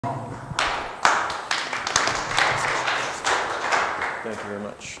Thank you very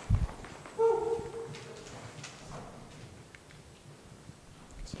much.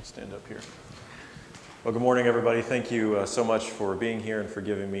 So stand up here. Well, good morning, everybody. Thank you so much for being here and for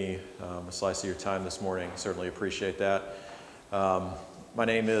giving me a slice of your time this morning. Certainly appreciate that. My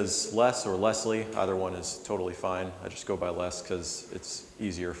name is Les or Leslie. Either one is totally fine. I just go by Les because it's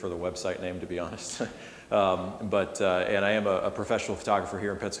easier for the website name, to be honest. And I am a professional photographer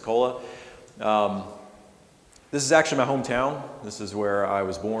here in Pensacola. This is actually my hometown. This is where I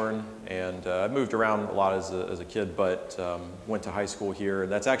was born, and I moved around a lot as a kid, but went to high school here.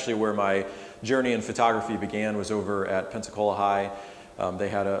 And that's actually where my journey in photography began, was over at Pensacola High. They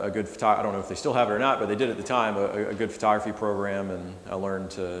had a good, I don't know if they still have it or not, but they did at the time a good photography program, and I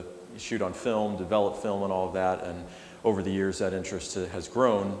learned to shoot on film, develop film and all of that, and over the years that interest has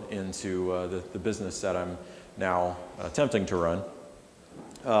grown into the business that I'm now attempting to run.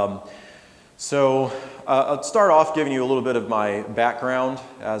 So I'll start off giving you a little bit of my background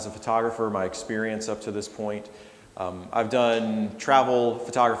as a photographer, my experience up to this point. I've done travel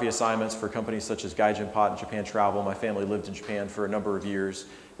photography assignments for companies such as Gaijin Pot and Japan Travel. My family lived in Japan for a number of years.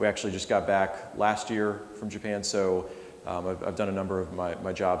 We actually just got back last year from Japan, so I've done a number of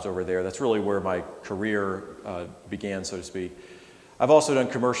my jobs over there. That's really where my career began, so to speak. I've also done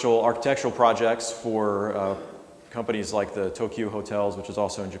commercial architectural projects for companies like the Tokyo Hotels, which is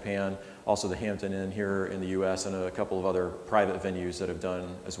also in Japan, also the Hampton Inn here in the US, and a couple of other private venues that have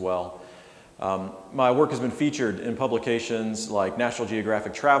done as well. My work has been featured in publications like National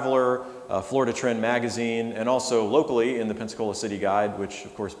Geographic Traveler, Florida Trend Magazine, and also locally in the Pensacola City Guide, which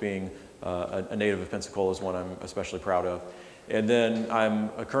of course being a native of Pensacola is one I'm especially proud of. And then I'm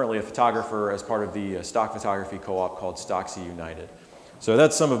currently a photographer as part of the stock photography co-op called Stocksy United. So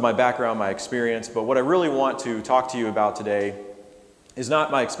that's some of my background, my experience, but what I really want to talk to you about today is not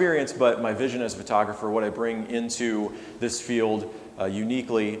my experience, but my vision as a photographer, what I bring into this field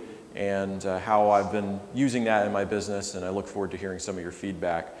uniquely, and how I've been using that in my business, and I look forward to hearing some of your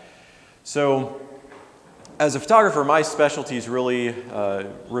feedback. So as a photographer, my specialties really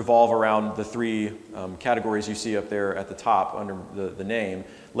revolve around the three categories you see up there at the top under the name: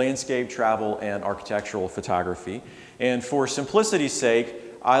 landscape, travel, and architectural photography. And for simplicity's sake,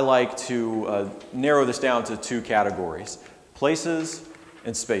 I like to narrow this down to two categories: places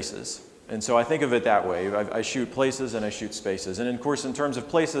and spaces. And so I think of it that way. I shoot places and I shoot spaces. And of course, in terms of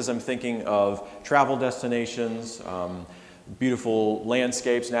places, I'm thinking of travel destinations, beautiful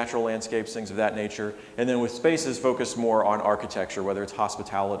landscapes, natural landscapes, things of that nature. And then with spaces, focus more on architecture, whether it's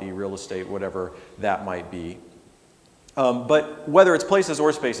hospitality, real estate, whatever that might be. But whether it's places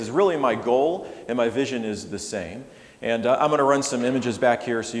or spaces, really my goal and my vision is the same. And I'm going to run some images back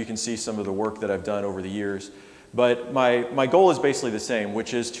here so you can see some of the work that I've done over the years. But my goal is basically the same,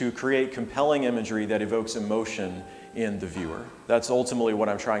 which is to create compelling imagery that evokes emotion in the viewer. That's ultimately what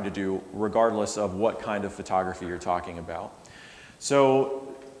I'm trying to do, regardless of what kind of photography you're talking about.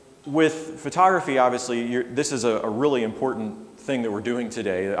 So with photography, obviously, this is a really important thing that we're doing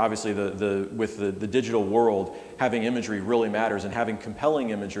today. Obviously, with the digital world, having imagery really matters, and having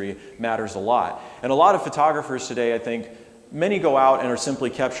compelling imagery matters a lot. And a lot of photographers today, I think, many go out and are simply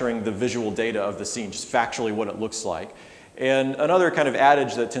capturing the visual data of the scene, just factually what it looks like. And another kind of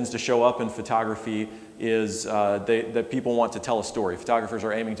adage that tends to show up in photography is that people want to tell a story. Photographers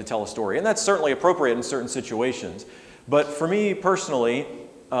are aiming to tell a story, and that's certainly appropriate in certain situations. But for me personally,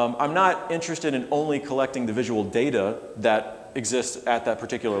 I'm not interested in only collecting the visual data that exists at that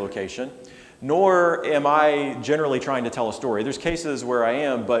particular location, nor am I generally trying to tell a story. There's cases where I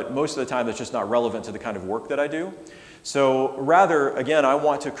am, but most of the time it's just not relevant to the kind of work that I do. So rather, again, I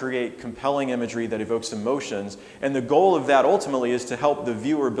want to create compelling imagery that evokes emotions, and the goal of that ultimately is to help the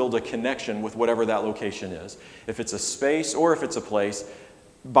viewer build a connection with whatever that location is. If it's a space or if it's a place,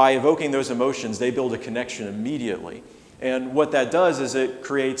 by evoking those emotions, they build a connection immediately. And what that does is it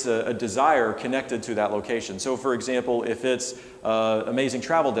creates a desire connected to that location. So for example, if it's an amazing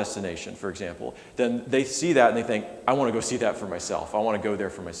travel destination, for example, then they see that and they think, I want to go see that for myself. I want to go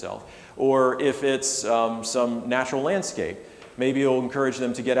there for myself. Or if it's some natural landscape, maybe it'll encourage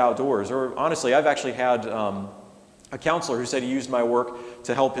them to get outdoors. Or honestly, I've actually had a counselor who said he used my work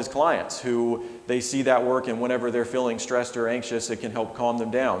to help his clients, who they see that work, and whenever they're feeling stressed or anxious, it can help calm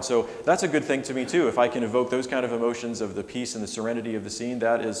them down. So that's a good thing to me too. If I can evoke those kind of emotions of the peace and the serenity of the scene,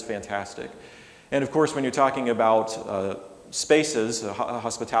 that is fantastic. And of course, when you're talking about spaces,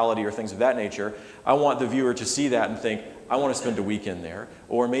 hospitality or things of that nature, I want the viewer to see that and think, I want to spend a weekend there.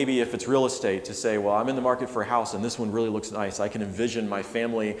 Or maybe if it's real estate, to say, well, I'm in the market for a house and this one really looks nice. I can envision my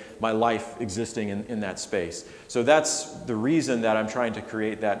family, my life existing in that space. So that's the reason that I'm trying to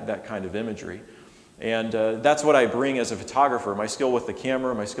create that kind of imagery. And that's what I bring as a photographer. My skill with the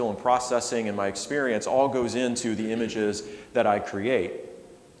camera, my skill in processing, and my experience all goes into the images that I create.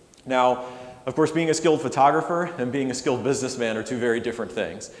 Now, of course, being a skilled photographer and being a skilled businessman are two very different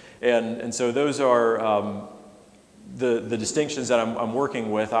things. And so those are the distinctions that I'm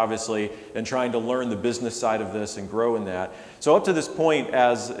working with, obviously, and trying to learn the business side of this and grow in that. So up to this point,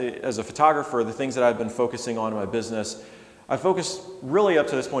 as a photographer, the things that I've been focusing on in my business, I focused really up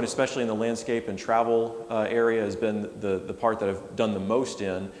to this point, especially in the landscape and travel area, has been the part that I've done the most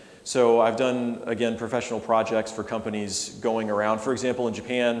in. So I've done, again, professional projects for companies going around. For example, in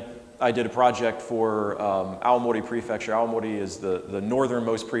Japan, I did a project for Aomori Prefecture. Aomori is the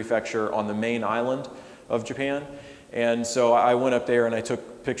northernmost prefecture on the main island of Japan. And so I went up there and I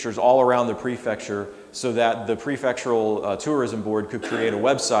took pictures all around the prefecture so that the prefectural tourism board could create a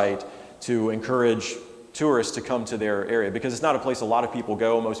website to encourage tourists to come to their area, because it's not a place a lot of people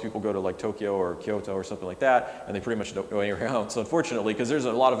go. Most people go to like Tokyo or Kyoto or something like that, and they pretty much don't go anywhere else, unfortunately, because there's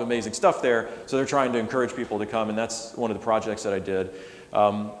a lot of amazing stuff there. So they're trying to encourage people to come, and that's one of the projects that I did.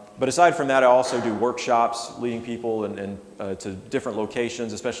 But aside from that, I also do workshops leading people to different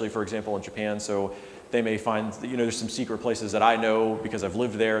locations, especially, for example, in Japan. So they may find, there's some secret places that I know because I've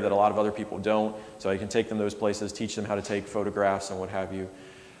lived there that a lot of other people don't. So I can take them those places, teach them how to take photographs and what have you.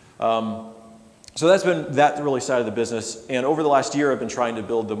 So that's been that really side of the business. And over the last year, I've been trying to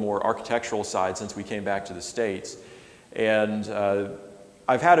build the more architectural side since we came back to the States. And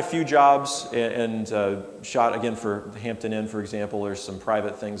I've had a few jobs and shot, again, for Hampton Inn, for example. There's some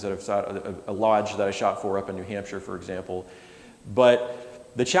private things that I've shot, a lodge that I shot for up in New Hampshire, for example. But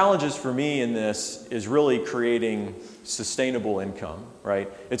the challenges for me in this is really creating sustainable income, right?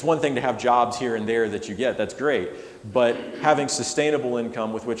 It's one thing to have jobs here and there that you get, that's great. But having sustainable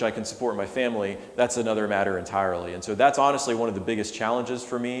income with which I can support my family, that's another matter entirely. And so that's honestly one of the biggest challenges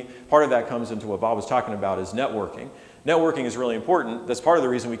for me. Part of that comes into what Bob was talking about, is networking. Networking is really important. That's part of the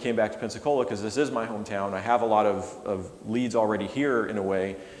reason we came back to Pensacola, because this is my hometown. I have a lot of leads already here in a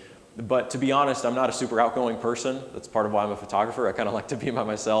way. But to be honest, I'm not a super outgoing person. That's part of why I'm a photographer. I kind of like to be by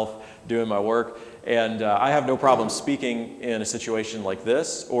myself doing my work. And I have no problem speaking in a situation like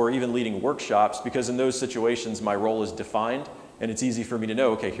this, or even leading workshops, because in those situations my role is defined and it's easy for me to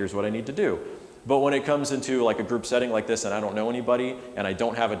know, okay, here's what I need to do. But when it comes into like a group setting like this and I don't know anybody and I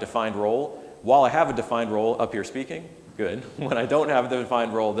don't have a defined role, while I have a defined role up here speaking, good. When I don't have the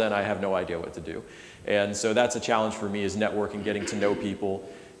defined role, then I have no idea what to do. And so that's a challenge for me, is networking, getting to know people.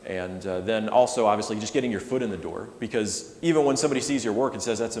 And then also, obviously, just getting your foot in the door, because even when somebody sees your work and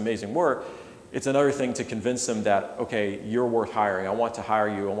says that's amazing work, it's another thing to convince them that, okay, you're worth hiring. I want to hire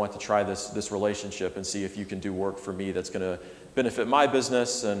you. I want to try this relationship and see if you can do work for me that's going to benefit my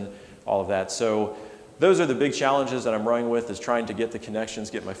business and all of that. So those are the big challenges that I'm running with, is trying to get the connections,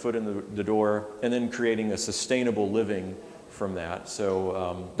 get my foot in the door, and then creating a sustainable living from that.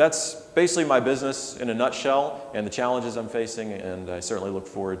 So that's basically my business in a nutshell and the challenges I'm facing, and I certainly look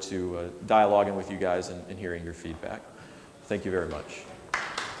forward to dialoguing with you guys and hearing your feedback. Thank you very much.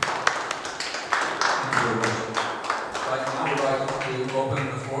 Thank you very much. I would like to open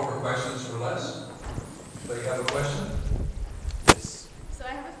the floor for questions for Les. Do you have a question? Yes. So I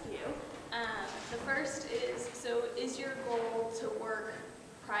have a few. The first is, so is your goal to work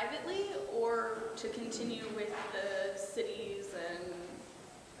privately or to continue with the cities and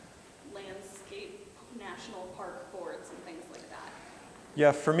landscape national park boards and things like that?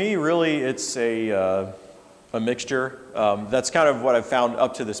 Yeah, for me, really, it's a mixture. That's kind of what I've found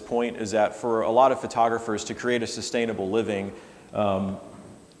up to this point, is that for a lot of photographers, to create a sustainable living, to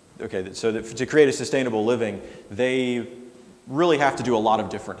create a sustainable living, they really have to do a lot of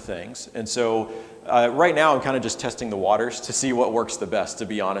different things. And so right now, I'm kind of just testing the waters to see what works the best, to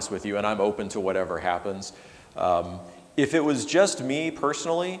be honest with you, and I'm open to whatever happens. If it was just me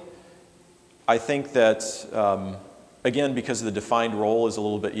personally, I think that, again, because the defined role is a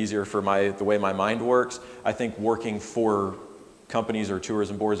little bit easier for the way my mind works, I think working for companies or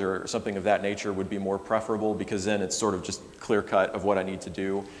tourism boards or something of that nature would be more preferable, because then it's sort of just clear cut of what I need to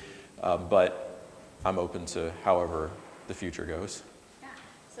do. But I'm open to however the future goes. Yeah.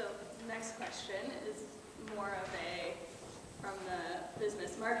 So the next question is more of a, from the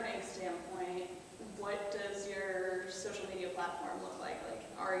business marketing standpoint, what does your social media platform look like? Like,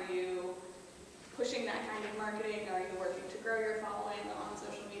 are you pushing that kind of marketing? Are you working to grow your following on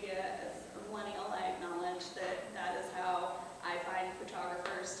social media? As a millennial, I acknowledge that that is how I find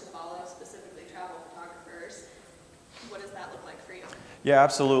photographers to follow, specifically travel photographers. What does that look like for you? Yeah,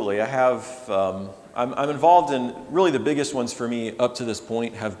 absolutely. I have, I'm involved in, really the biggest ones for me up to this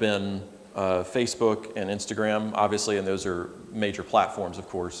point have been Facebook and Instagram, obviously, and those are major platforms, of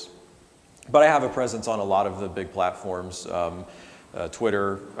course. But I have a presence on a lot of the big platforms.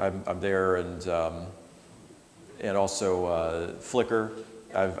 Twitter, I'm there, and also Flickr.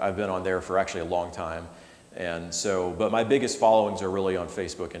 I've been on there for actually a long time. And so, but my biggest followings are really on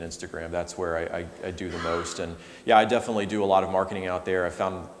Facebook and Instagram. That's where I do the most. And yeah, I definitely do a lot of marketing out there. I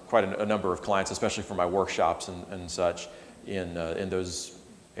found quite a number of clients, especially for my workshops and such in those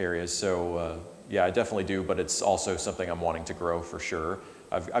areas. So yeah, I definitely do, but it's also something I'm wanting to grow for sure.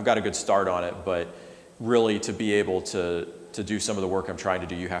 I've got a good start on it, but really to be able to do some of the work I'm trying to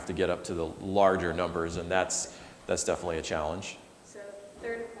do, you have to get up to the larger numbers, and that's definitely a challenge. So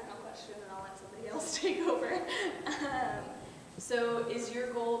third and final question, and I'll let somebody else take over. So is your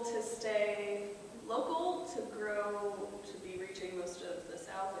goal to stay local, to grow, to be reaching most of the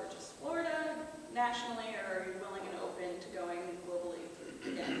South, or just Florida nationally, or are you willing and open to going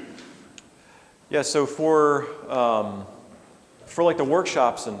globally again? Yeah, so for like the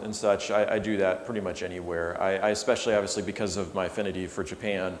workshops and such, I do that pretty much anywhere. I especially, obviously, because of my affinity for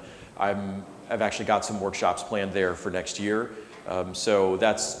Japan, I've actually got some workshops planned there for next year. So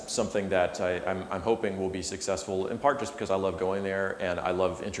that's something that I'm hoping will be successful, in part just because I love going there and I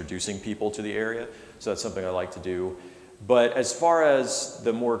love introducing people to the area. So that's something I like to do. But as far as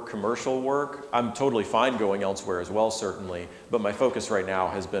the more commercial work, I'm totally fine going elsewhere as well, certainly. But my focus right now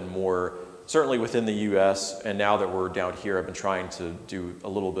has been more certainly within the US, and now that we're down here, I've been trying to do a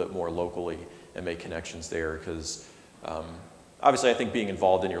little bit more locally and make connections there, because obviously I think being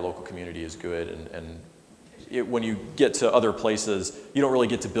involved in your local community is good, and when you get to other places, you don't really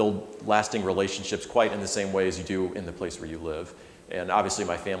get to build lasting relationships quite in the same way as you do in the place where you live. And obviously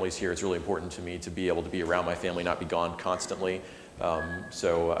my family's here. It's really important to me to be able to be around my family, not be gone constantly.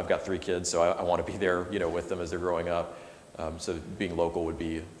 So I've got 3 kids, so I want to be there, with them as they're growing up. So being local would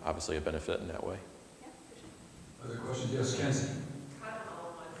be obviously a benefit in that way. Other questions? Yes, Kenzie. Kind of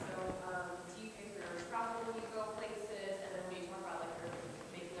all one. So, do you pay for your travel when you go places? And then when you talk about like you're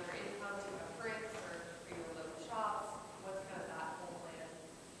making other income, do you have prints or are you in local shops? What's kind of that whole plan?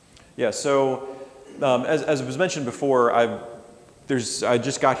 Yeah. So, as was mentioned before, I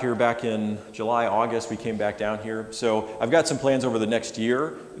just got here back in July, August. We came back down here. So I've got some plans over the next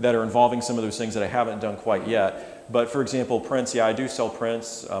year that are involving some of those things that I haven't done quite yet. But for example, prints, yeah, I do sell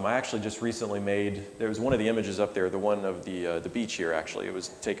prints. I actually just recently there was one of the images up there, the one of the beach here actually. It was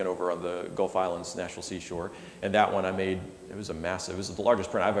taken over on the Gulf Islands National Seashore. And that one I made, it was the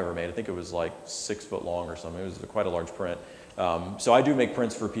largest print I've ever made. I think it was like 6 foot long or something. It was quite a large print. So I do make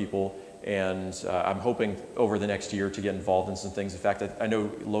prints for people. And I'm hoping over the next year to get involved in some things. In fact, I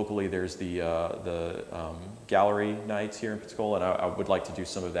know locally there's the gallery nights here in Pensacola, and I would like to do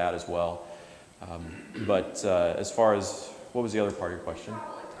some of that as well. But as far as, what was the other part of your question?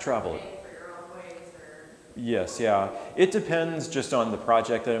 Travel. Yes, yeah. It depends just on the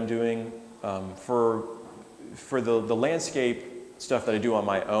project that I'm doing. For the landscape stuff that I do on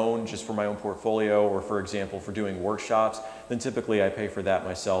my own, just for my own portfolio, or for example, for doing workshops, then typically I pay for that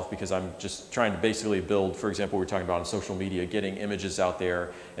myself, because I'm just trying to basically build, for example, we're talking about on social media, getting images out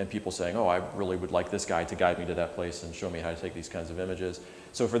there and people saying, oh, I really would like this guy to guide me to that place and show me how to take these kinds of images.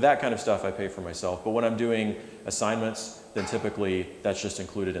 So for that kind of stuff, I pay for myself. But when I'm doing assignments, then typically that's just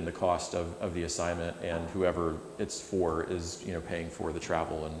included in the cost of the assignment, and whoever it's for is paying for the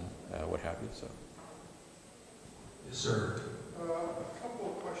travel and what have you. So. Yes, sir. A couple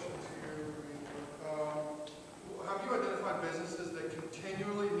of questions here. Have you identified businesses that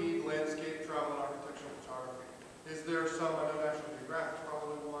continually need landscape, travel, and architectural photography? Is there some? I know National Geographic is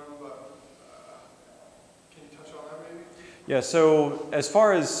probably one, but can you touch on that maybe? Yeah, so as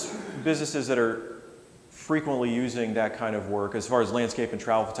far as businesses that are frequently using that kind of work, as far as landscape and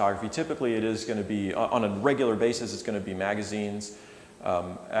travel photography, typically it is going to be, on a regular basis, it's going to be magazines.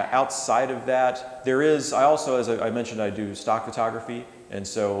 Outside of that, I also, as I mentioned, I do stock photography, and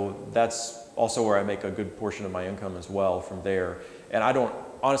so that's also where I make a good portion of my income as well from there. And I don't,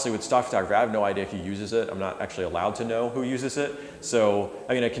 honestly, with stock photography, I have no idea who uses it. I'm not actually allowed to know who uses it. So,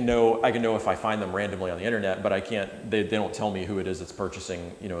 I mean, I can know if I find them randomly on the internet, but I can't, they don't tell me who it is that's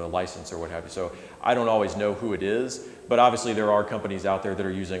purchasing, a license or what have you. So I don't always know who it is, but obviously there are companies out there that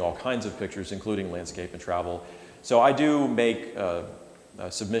are using all kinds of pictures, including landscape and travel. So I do make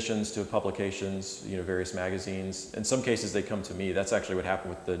submissions to publications, various magazines. In some cases, they come to me. That's actually what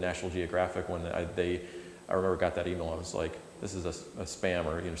happened with the National Geographic when I remember got that email. I was like, this is a spam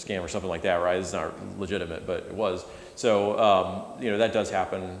or scam or something like that, right? It's not legitimate, but it was. So that does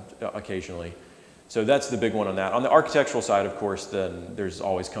happen occasionally. So that's the big one on that. On the architectural side, of course, then there's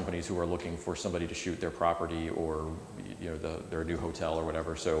always companies who are looking for somebody to shoot their property or their new hotel or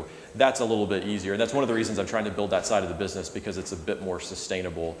whatever. So that's a little bit easier. And that's one of the reasons I'm trying to build that side of the business, because it's a bit more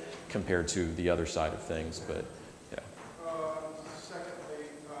sustainable compared to the other side of things. But yeah. Secondly,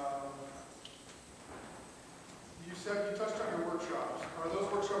 you said you touched on your workshops. Are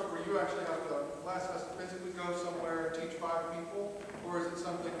those workshops where you actually have to, class has to physically go somewhere and teach 5 people? Or is it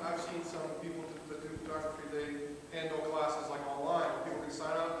something, I've seen some people that do photography, they handle classes like online. People can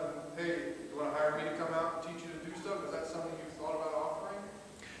sign up and, hey, you want to hire me to come out and teach you to do stuff? Is that something you've thought about offering?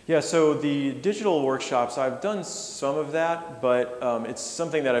 Yeah, so the digital workshops, I've done some of that, but it's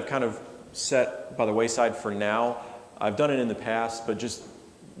something that I've kind of set by the wayside for now. I've done it in the past, but just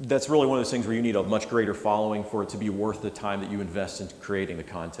that's really one of those things where you need a much greater following for it to be worth the time that you invest in creating the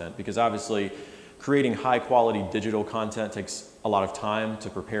content. Because obviously, creating high quality digital content takes a lot of time to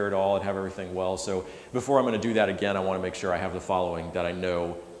prepare it all and have everything well. So before I'm going to do that again, I want to make sure I have the following that I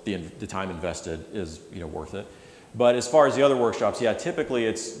know the time invested is worth it. But as far as the other workshops, yeah, typically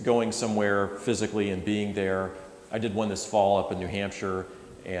it's going somewhere physically and being there. I did one this fall up in New Hampshire,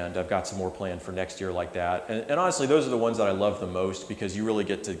 and I've got some more planned for next year like that. And honestly, those are the ones that I love the most, because you really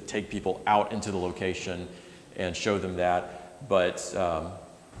get to take people out into the location and show them that. But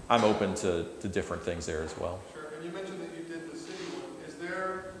I'm open to different things there as well. Sure. And you mentioned that you did the city one. Is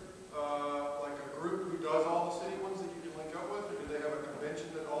there like a group who does all the city ones that you can link up with? Or do they have a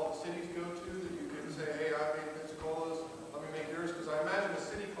convention that all the cities go to that you can say, hey, I made Pensacola's, let me make yours? Because I imagine a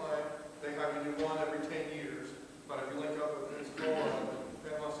city client, they have you do one every 10 years. But if you link up with Pensacola and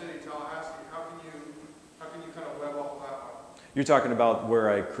Panama City, Tallahassee, how can you kind of web off that one? You're talking about where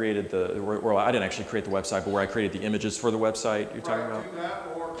I created well, I didn't actually create the website, but where I created the images for the website you're talking about? Do that,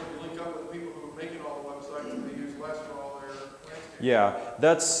 or can you link up with people who are making all the websites and they use less for all their landscape? Yeah,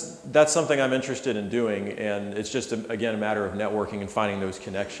 that's something I'm interested in doing, and it's just, again, a matter of networking and finding those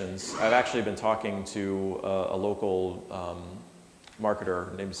connections. I've actually been talking to a local marketer,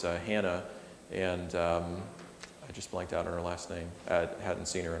 her name's Hannah, and I just blanked out on her last name. I hadn't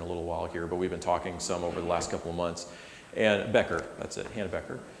seen her in a little while here, but we've been talking some over the last couple of months. And Becker, that's it, Hannah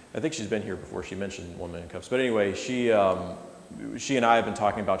Becker. I think she's been here before. She mentioned 1 Million Cups. But anyway, she and I have been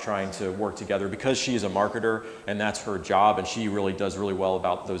talking about trying to work together, because she's a marketer and that's her job, and she really does really well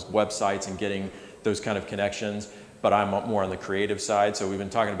about those websites and getting those kind of connections. But I'm more on the creative side, so we've been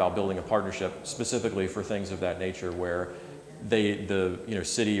talking about building a partnership specifically for things of that nature, where the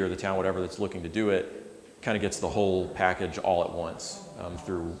city or the town, whatever that's looking to do it, kind of gets the whole package all at once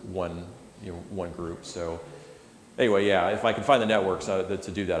through one group. So. Anyway, yeah, if I can find the networks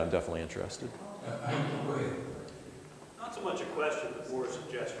to do that, I'm definitely interested. Go ahead. Not so much a question, but more a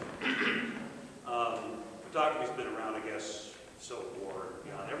suggestion. Photography's been around, I guess, so far,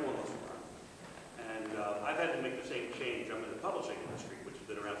 beyond everyone else around. And I've had to make the same change. I'm in the publishing industry, which has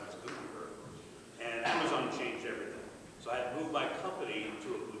been around since Gutenberg. And Amazon changed everything. So I had to move my company to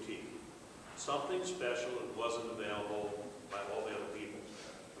a boutique. Something special that wasn't available by all the other people.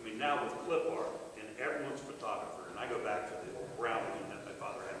 I mean, now with clip art, and everyone's a photographer, and I go back to the brown that my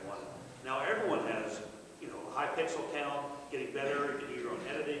father had one. Now everyone has, high pixel count, getting better, you can do your own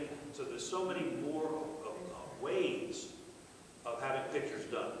editing. So there's so many more ways of having pictures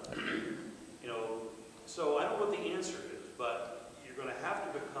done. So I don't know what the answer is, but you're going to have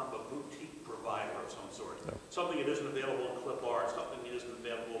to become a boutique provider of some sort. No. Something that isn't available in clip art, something that isn't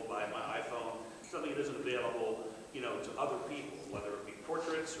available by my iPhone, something that isn't available, to other people, whether it be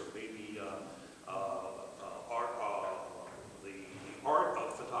portraits or maybe the art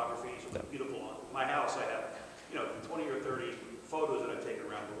of photography is beautiful. In my house, I have 20 or 30 photos that I've taken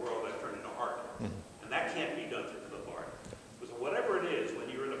around the world I've turned into art. And that can't be done through clip art. Because whatever it is, when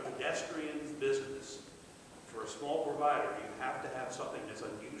you're in a pedestrian business, for a small provider, you have to have something that's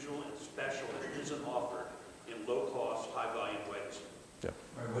unusual and special that isn't offered in low-cost, high-volume ways. Yeah.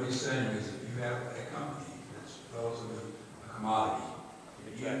 Right, what he's saying is, if you have a company that's relatively a commodity,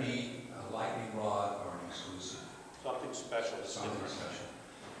 you need a lightning rod or an exclusive. Something special. Something special.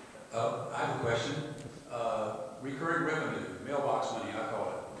 I have a question. Recurring revenue, mailbox money, I call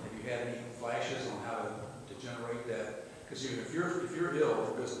it. Have you had any flashes on how to generate that? Because if you're ill,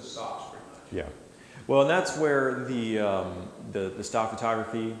 the business stops pretty much. Yeah. Well, and that's where the stock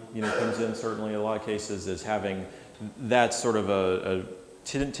photography comes in. Certainly, in a lot of cases, is having that sort of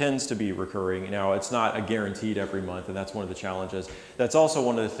tends to be recurring. Now, it's not a guaranteed every month, and that's one of the challenges. That's also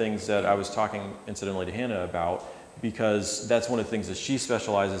one of the things that I was talking incidentally to Hannah about, because that's one of the things that she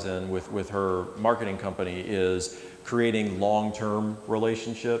specializes in with her marketing company, is creating long-term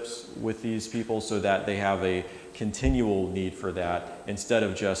relationships with these people so that they have a continual need for that instead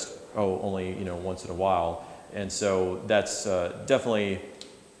of just, only once in a while. And so that's definitely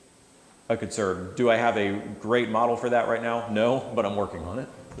a concern. Do I have a great model for that right now? No, but I'm working on it.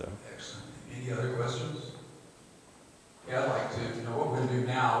 So. Excellent. Any other questions? Yeah, I'd like to, you know, what we're going to do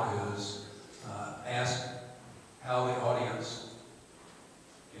now is ask how the audience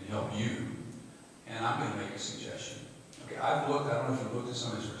can help you, and I'm going to make a suggestion. Okay, I've looked, I don't know if you've looked at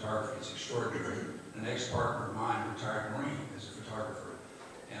some of his photography, it's extraordinary. An ex-partner of mine, retired Marine, is a photographer,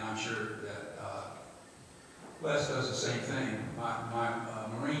 and I'm sure that Les does the same thing. My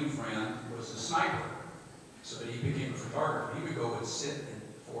Marine friend was a sniper, so he became a photographer. He would go and sit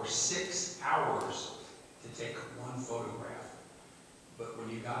for 6 hours to take one photograph. But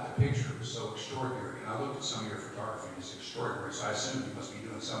when you got the picture, it was so extraordinary. And I looked at some of your photography, and it's extraordinary, so I assume you must be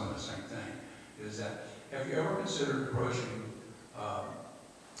doing some of the same thing. Is that, have you ever considered approaching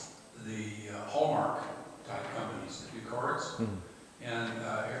the Hallmark type companies that do cards? Mm-hmm. And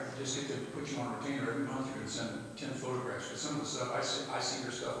just get to put you on retainer every month. You're going to send them 10 photographs. Because some of the stuff, I see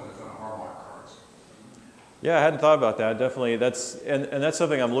your stuff on the front of Hallmark cards. Yeah, I hadn't thought about that. Definitely, that's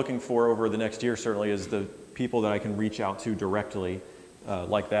something I'm looking for over the next year. Certainly, is the people that I can reach out to directly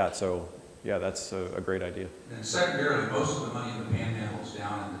like that. So, yeah, that's a great idea. And secondarily, most of the money in the Panhandle is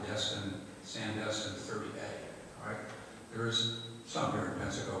down in the Destin, Sandestin 30A. Right? There is some here in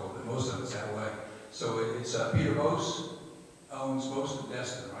Pensacola, but most of it's that way. So it's Peter Bose owns most of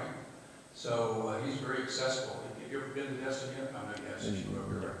Destin, right? So he's very accessible. Have you ever been to Destin yet? I'm not guessing you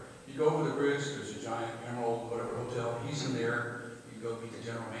over there. You go over the bridge, there's a giant Emerald, whatever hotel. He's in there. You go meet the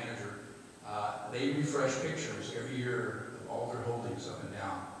general manager. They refresh pictures every year of all their holdings up and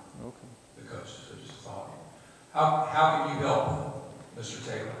down the coast. So just a thought. How can you help Mr.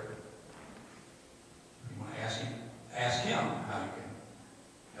 Taylor? You want to ask him how you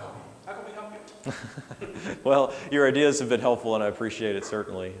can help him. How can we help you? Well, your ideas have been helpful, and I appreciate it,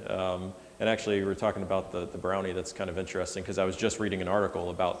 certainly. And actually, we were talking about the brownie. That's kind of interesting, because I was just reading an article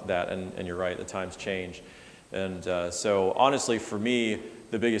about that, and you're right, the times change. And so honestly, for me,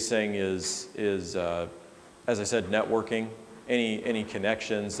 the biggest thing is as I said, networking. Any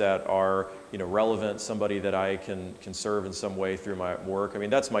connections that are relevant, somebody that I can serve in some way through my work. I mean,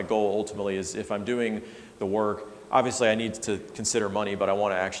 that's my goal ultimately, is if I'm doing the work, obviously I need to consider money, but I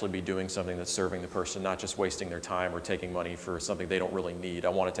want to actually be doing something that's serving the person, not just wasting their time or taking money for something they don't really need. I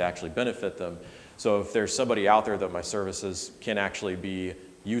want it to actually benefit them. So if there's somebody out there that my services can actually be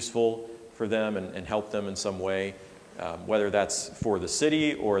useful for them and help them in some way, whether that's for the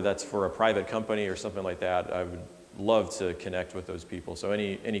city or that's for a private company or something like that, I would love to connect with those people. So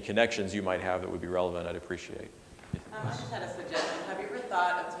any connections you might have that would be relevant, I'd appreciate. I just had a suggestion. Have you ever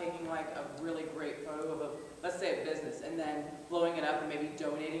thought of taking like a really great photo of let's say a business, and then blowing it up and maybe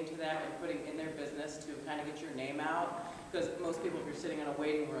donating to them and putting in their business to kind of get your name out? Because most people, if you're sitting in a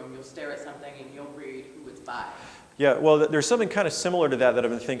waiting room, you'll stare at something and you'll read who it's by. Yeah, well, there's something kind of similar to that I've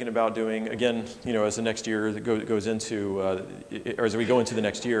been thinking about doing. Again, as the next year goes into, or as we go into the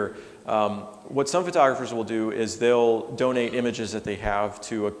next year, what some photographers will do is they'll donate images that they have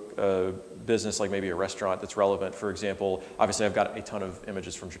to a business, like maybe a restaurant that's relevant. For example, obviously I've got a ton of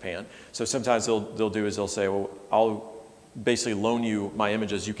images from Japan. So sometimes they'll do is they'll say, well, I'll basically loan you my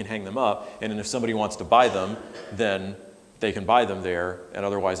images, you can hang them up, and then if somebody wants to buy them, then they can buy them there, and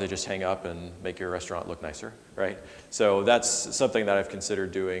otherwise they just hang up and make your restaurant look nicer, right? So that's something that I've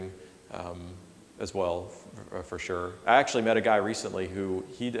considered doing as well, for sure. I actually met a guy recently who,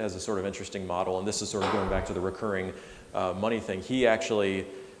 he has a sort of interesting model, and this is sort of going back to the recurring money thing. He actually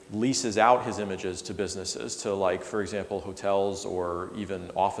leases out his images to businesses, to, like, for example, hotels or even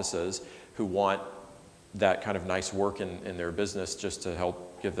offices who want that kind of nice work in their business, just to help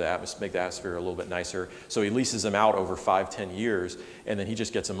give make the atmosphere a little bit nicer. So he leases them out over 5-10 years, and then he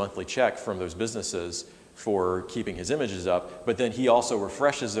just gets a monthly check from those businesses for keeping his images up. But then he also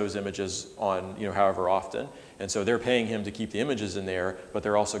refreshes those images on however often, and so they're paying him to keep the images in there, but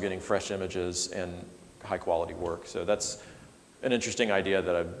they're also getting fresh images and high quality work. So that's an interesting idea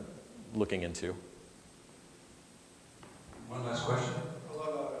that I'm looking into. One last question. I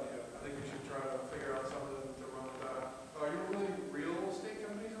love that idea. I think we should try to figure out something to run with that. Are you really real estate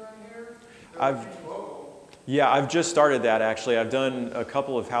companies around here? I've just started that, actually. I've done a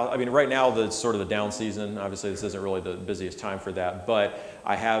couple of I mean, right now it's sort of the down season. Obviously, this isn't really the busiest time for that, but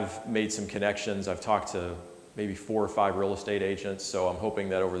I have made some connections. I've talked to maybe 4 or 5 real estate agents, so I'm hoping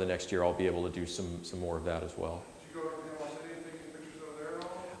that over the next year I'll be able to do some more of that as well. Did you go to Panama City and take any pictures over there at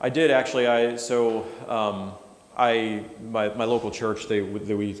all? I did, actually. My local church,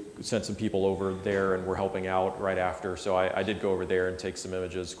 we sent some people over there and were helping out right after, so I did go over there and take some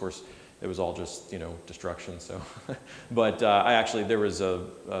images. Of course, it was all just destruction. So, but there was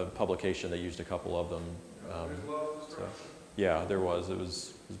a publication that used a couple of them. So, yeah, there was. It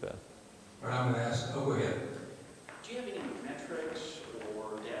was bad. All right, I'm gonna ask, oh, go ahead. Do you have any metrics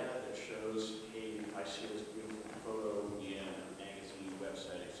or data that shows, hey, if I see this beautiful photo in a magazine,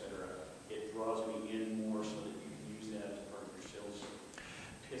 website, et cetera, it draws me in more so that you can use that as part of your sales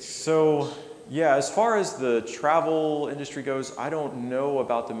pitch? So, yeah, as far as the travel industry goes, I don't know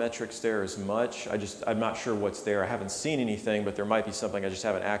about the metrics there as much. I'm not sure what's there. I haven't seen anything, but there might be something I just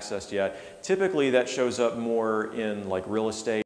haven't accessed yet. Typically, that shows up more in like real estate.